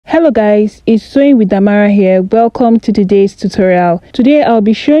Hello guys, it's Sewing with Damara here. Welcome to today's tutorial. Today I'll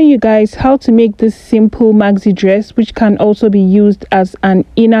be showing you guys how to make this simple maxi dress, which can also be used as an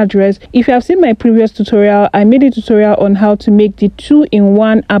inner dress. If you have seen my previous tutorial, I made a tutorial on how to make the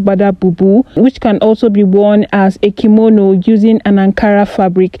 2-in-1 agbada bubu, which can also be worn as a kimono using an Ankara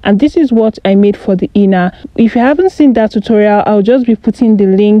fabric, and this is what I made for the inner. If you haven't seen that tutorial, I'll just be putting the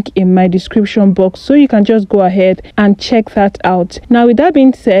link in my description box so you can just go ahead and check that out. Now, with that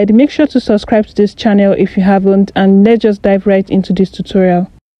being said, make sure to subscribe to this channel if you haven't, and let's just dive right into this tutorial.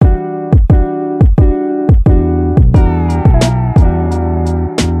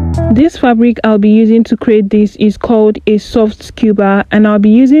 This fabric I'll be using to create this is called a soft scuba, and I'll be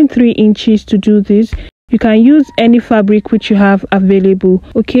using 3 inches to do this. You can use any fabric which you have available.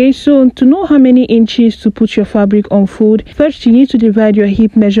 Okay, so to know how many inches to put your fabric on fold, first you need to divide your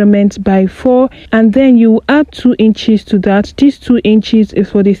hip measurement by 4, and then you add 2 inches to that. This 2 inches is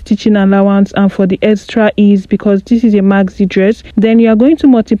for the stitching allowance and for the extra ease, because this is a maxi dress. Then you are going to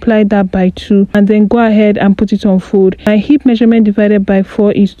multiply that by 2 and then go ahead and put it on fold. My hip measurement divided by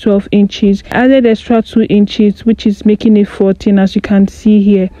 4 is 12 inches. I added extra 2 inches, which is making it 14, as you can see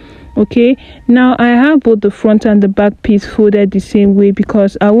here. Okay, now I have both the front and the back piece folded the same way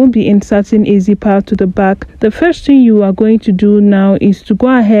because I won't be inserting a zipper to the back. The first thing you are going to do now is to go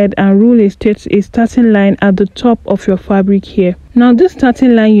ahead and rule a starting line at the top of your fabric here. Now this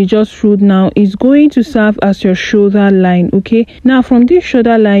starting line you just ruled now is going to serve as your shoulder line. Okay, now from this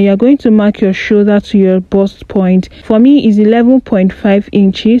shoulder line you are going to mark your shoulder to your bust point. For me is 11.5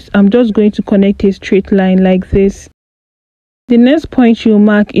 inches. I'm just going to connect a straight line like this. The next point you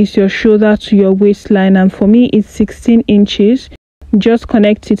mark is your shoulder to your waistline, and for me it's 16 inches. Just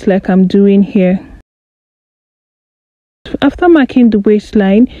connect it like I'm doing here. After marking the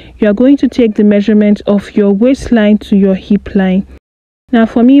waistline, you are going to take the measurement of your waistline to your hip line. Now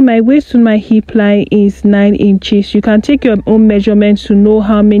for me, my waist to my hip line is 9 inches. You can take your own measurement to know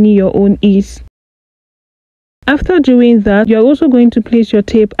how many your own is. After doing that, you're also going to place your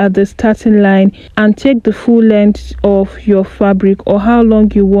tape at the starting line and take the full length of your fabric, or how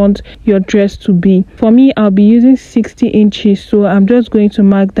long you want your dress to be. For me, I'll be using 60 inches, so I'm just going to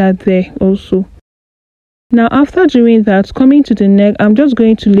mark that there also. Now after doing that, coming to the neck, I'm just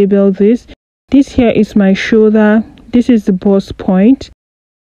going to label this. This here is my shoulder, this is the bust point,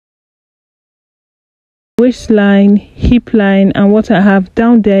 waistline, hip line, and what I have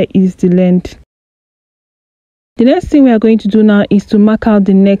down there is the length. The next thing we are going to do now is to mark out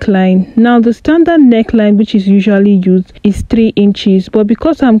the neckline. Now the standard neckline which is usually used is 3 inches, but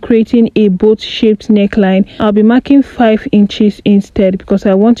because I'm creating a boat shaped neckline, I'll be marking 5 inches instead because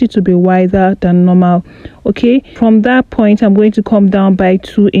I want it to be wider than normal. Okay, from that point I'm going to come down by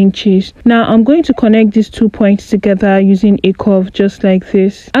 2 inches. Now I'm going to connect these 2 points together using a curve just like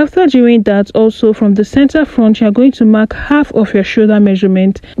this. After doing that, also from the center front you are going to mark half of your shoulder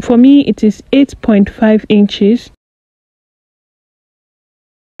measurement. For me it is 8.5 inches.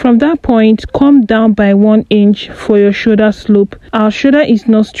 From that point, come down by 1 inch for your shoulder slope. Our shoulder is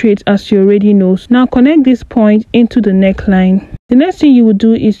not straight, as you already know. Now connect this point into the neckline. The next thing you will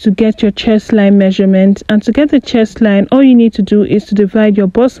do is to get your chest line measurement, and to get the chest line, all you need to do is to divide your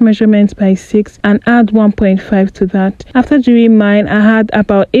bust measurement by 6 and add 1.5 to that. After doing mine, I had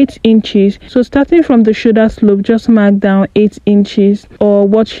about 8 inches. So starting from the shoulder slope, just mark down 8 inches or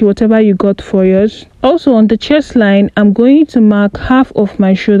whatever you got for yours. Also on the chest line, I'm going to mark half of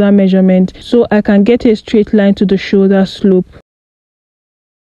my shoulder measurement so I can get a straight line to the shoulder slope.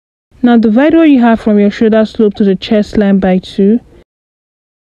 Now divide what you have from your shoulder slope to the chest line by 2.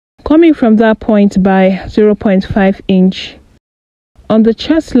 Coming from that point by 0.5 inch. On the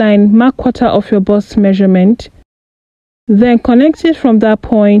chest line, mark quarter of your bust measurement. Then connect it from that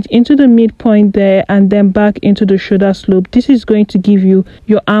point into the midpoint there and then back into the shoulder slope. This is going to give you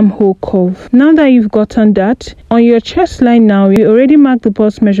your armhole curve. Now that you've gotten that, on your chest line now, you already marked the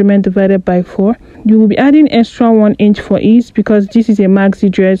bust measurement divided by 4. You will be adding extra 1 inch for ease because this is a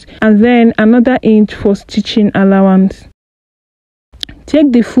maxi dress, and then another inch for stitching allowance.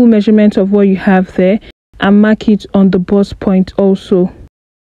 Take the full measurement of what you have there and mark it on the bust point also.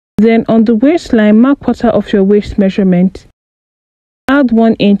 Then on the waistline, mark quarter of your waist measurement. Add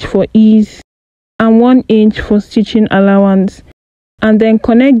 1 inch for ease and 1 inch for stitching allowance, and then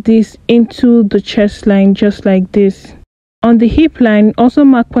connect this into the chest line just like this. On the hip line, also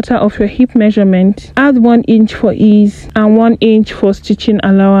mark quarter of your hip measurement. Add 1 inch for ease and 1 inch for stitching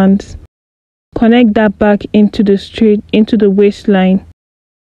allowance. Connect that back into the waistline.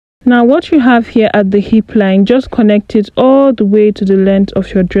 Now what you have here at the hip line, just connect it all the way to the length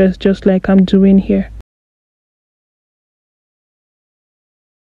of your dress just like I'm doing here.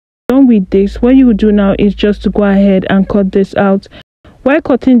 Done with this, what you will do now is just to go ahead and cut this out. While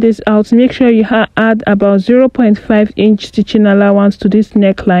cutting this out, make sure you add about 0.5 inch stitching allowance to this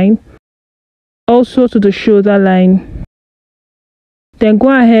neckline, also to the shoulder line. Then go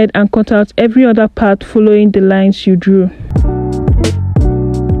ahead and cut out every other part following the lines you drew.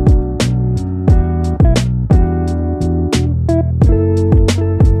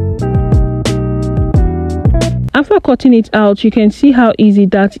 After cutting it out, you can see how easy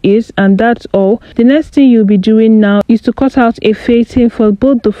that is, and that's all. The next thing you'll be doing now is to cut out a facing for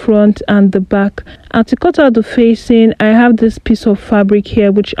both the front and the back. And to cut out the facing, I have this piece of fabric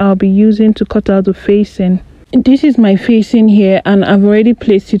here which I'll be using to cut out the facing. This is my facing here, and I've already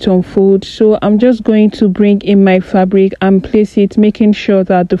placed it on fold, so I'm just going to bring in my fabric and place it, making sure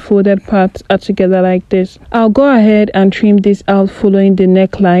that the folded parts are together like this. I'll go ahead and trim this out following the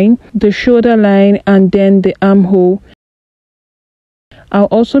neckline, the shoulder line, and then the armhole. I'll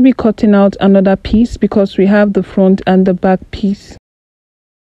also be cutting out another piece because we have the front and the back piece.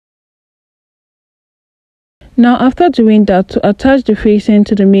 Now after doing that, to attach the facing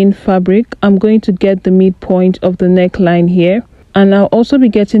to the main fabric, I'm going to get the midpoint of the neckline here, and I'll also be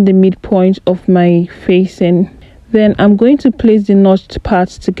getting the midpoint of my facing. Then I'm going to place the notched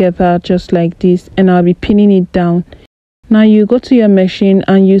parts together just like this, and I'll be pinning it down. Now you go to your machine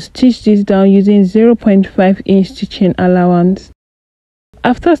and you stitch this down using 0.5 inch stitching allowance.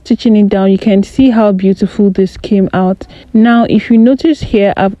 After stitching it down, you can see how beautiful this came out. Now if you notice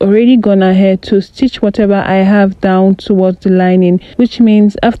here, I've already gone ahead to stitch whatever I have down towards the lining, which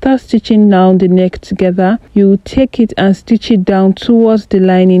means after stitching down the neck together, you take it and stitch it down towards the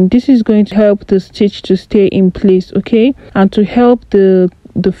lining. This is going to help the stitch to stay in place, okay, and to help the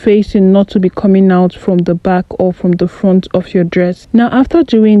facing not to be coming out from the back or from the front of your dress. Now after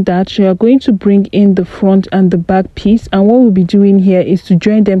doing that, you are going to bring in the front and the back piece, and what we'll be doing here is to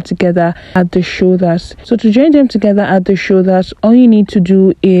join them together at the shoulders. So to join them together at the shoulders, all you need to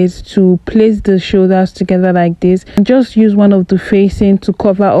do is to place the shoulders together like this, and just use one of the facing to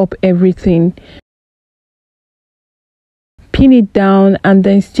cover up everything. Pin it down and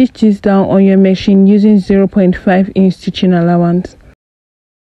then stitch this down on your machine using 0.5 inch stitching allowance.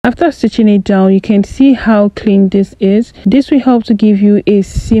 After stitching it down, you can see how clean this is. This will help to give you a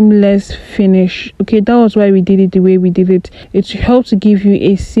seamless finish. Okay, that was why we did it the way we did it. It will help to give you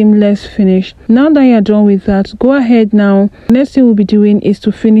a seamless finish. Now that you're done with that, go ahead now. Next thing we'll be doing is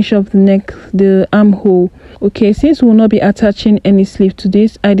to finish up the neck, the armhole. Okay, since we'll not be attaching any sleeve to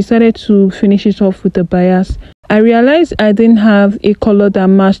this, I decided to finish it off with the bias. I realized I didn't have a color that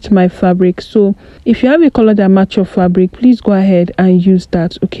matched my fabric, so if you have a color that matches your fabric, please go ahead and use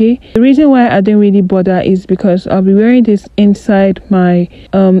that. Okay, the reason why I didn't really bother is because I'll be wearing this inside my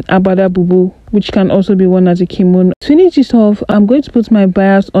abada bubu, which can also be worn as a kimono. To finish this off, I'm going to put my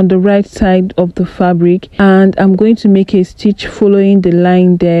bias on the right side of the fabric, and I'm going to make a stitch following the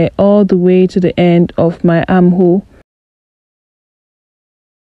line there all the way to the end of my armhole.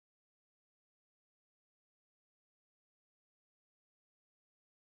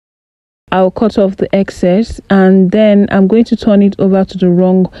 I'll cut off the excess, and then I'm going to turn it over to the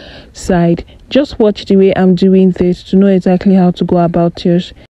wrong side. Just watch the way I'm doing this to know exactly how to go about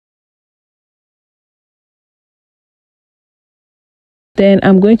yours. Then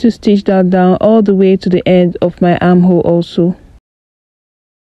I'm going to stitch that down all the way to the end of my armhole also.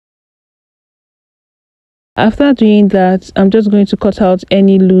 After doing that, I'm just going to cut out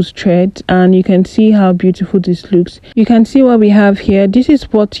any loose thread, and you can see how beautiful this looks. You can see what we have here. This is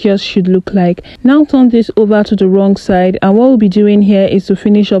what yours should look like. Now turn this over to the wrong side, and what we'll be doing here is to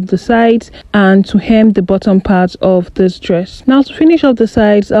finish up the sides and to hem the bottom part of this dress. Now to finish up the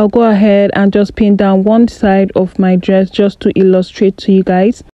sides, I'll go ahead and just pin down one side of my dress just to illustrate to you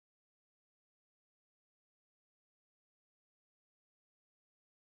guys.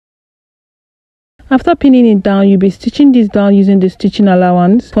 After pinning it down, you'll be stitching this down using the stitching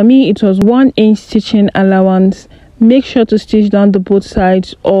allowance. For me, it was 1 inch stitching allowance. Make sure to stitch down the both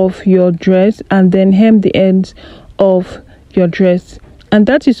sides of your dress and then hem the ends of your dress. And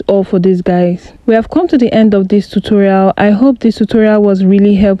that is all for this, guys. We have come to the end of this tutorial. I hope this tutorial was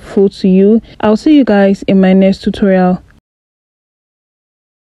really helpful to you. I'll see you guys in my next tutorial.